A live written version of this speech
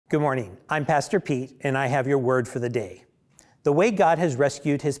Good morning. I'm Pastor Pete, and I have your word for the day. The way God has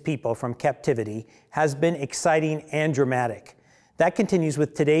rescued his people from captivity has been exciting and dramatic. That continues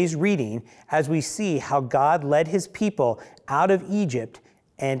with today's reading as we see how God led his people out of Egypt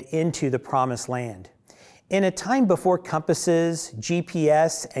and into the promised land. In a time before compasses,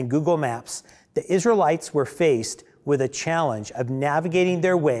 GPS, and Google Maps, the Israelites were faced with a challenge of navigating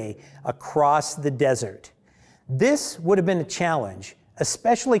their way across the desert. This would have been a challenge,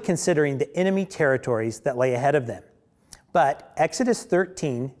 especially considering the enemy territories that lay ahead of them. But Exodus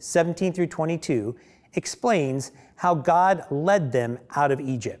 13:17 through 22 explains how God led them out of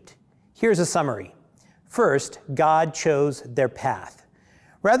Egypt. Here's a summary. First, God chose their path.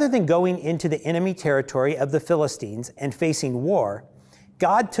 Rather than going into the enemy territory of the Philistines and facing war,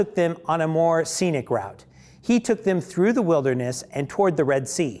 God took them on a more scenic route. He took them through the wilderness and toward the Red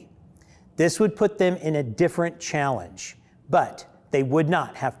Sea. This would put them in a different challenge, but they would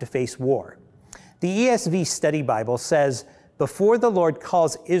not have to face war. The ESV Study Bible says, before the Lord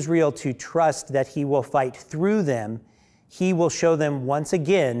calls Israel to trust that he will fight through them, he will show them once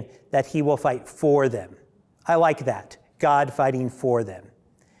again that he will fight for them. I like that, God fighting for them.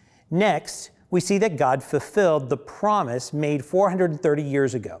 Next, we see that God fulfilled the promise made 430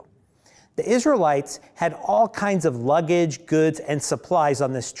 years ago. The Israelites had all kinds of luggage, goods, and supplies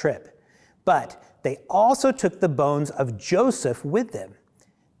on this trip, but they also took the bones of Joseph with them.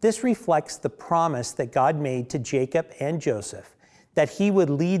 This reflects the promise that God made to Jacob and Joseph that he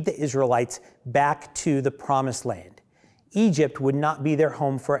would lead the Israelites back to the promised land. Egypt would not be their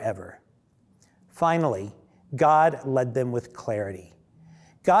home forever. Finally, God led them with clarity.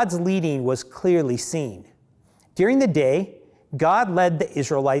 God's leading was clearly seen. During the day, God led the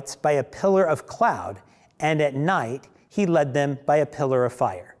Israelites by a pillar of cloud, and at night, he led them by a pillar of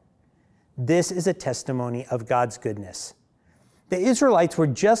fire. This is a testimony of God's goodness. The Israelites were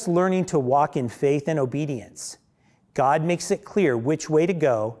just learning to walk in faith and obedience. God makes it clear which way to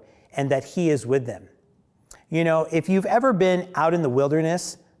go and that he is with them. You know, if you've ever been out in the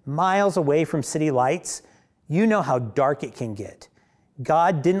wilderness, miles away from city lights, you know how dark it can get.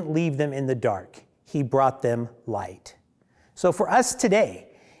 God didn't leave them in the dark. He brought them light. So for us today,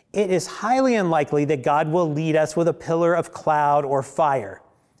 it is highly unlikely that God will lead us with a pillar of cloud or fire,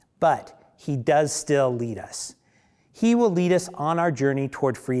 but he does still lead us. He will lead us on our journey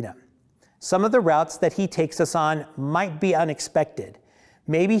toward freedom. Some of the routes that he takes us on might be unexpected.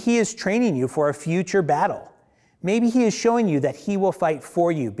 Maybe he is training you for a future battle. Maybe he is showing you that he will fight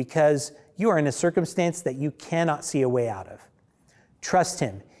for you because you are in a circumstance that you cannot see a way out of. Trust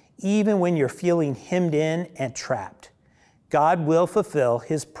him, even when you're feeling hemmed in and trapped. God will fulfill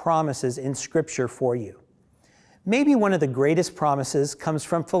his promises in Scripture for you. Maybe one of the greatest promises comes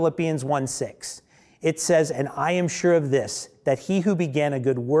from Philippians 1:6. It says, "And I am sure of this, that he who began a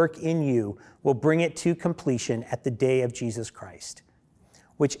good work in you will bring it to completion at the day of Jesus Christ."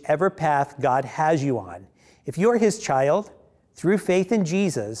 Whichever path God has you on, if you're his child, through faith in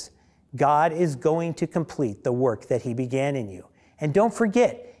Jesus, God is going to complete the work that he began in you. And don't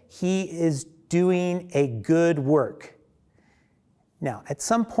forget, he is doing a good work. Now, at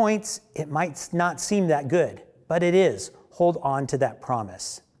some points, it might not seem that good, but it is. Hold on to that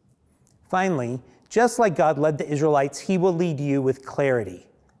promise. Finally, just like God led the Israelites, he will lead you with clarity.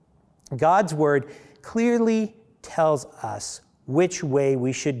 God's word clearly tells us which way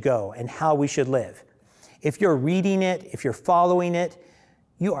we should go and how we should live. If you're reading it, if you're following it,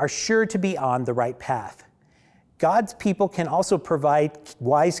 you are sure to be on the right path. God's people can also provide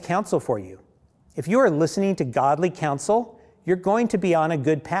wise counsel for you. If you are listening to godly counsel, you're going to be on a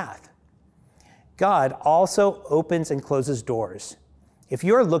good path. God also opens and closes doors. If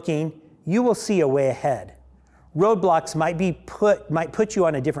you're looking, you will see a way ahead. Roadblocks might put you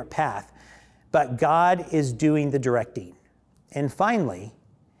on a different path, but God is doing the directing. And finally,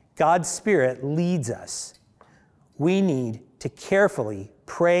 God's Spirit leads us. We need to carefully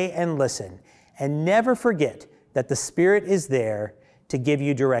pray and listen, and never forget that the Spirit is there to give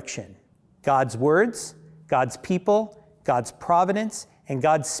you direction. God's words, God's people, God's providence, and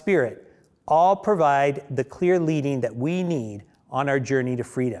God's Spirit all provide the clear leading that we need on our journey to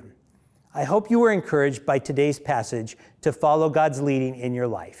freedom. I hope you were encouraged by today's passage to follow God's leading in your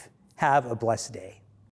life. Have a blessed day.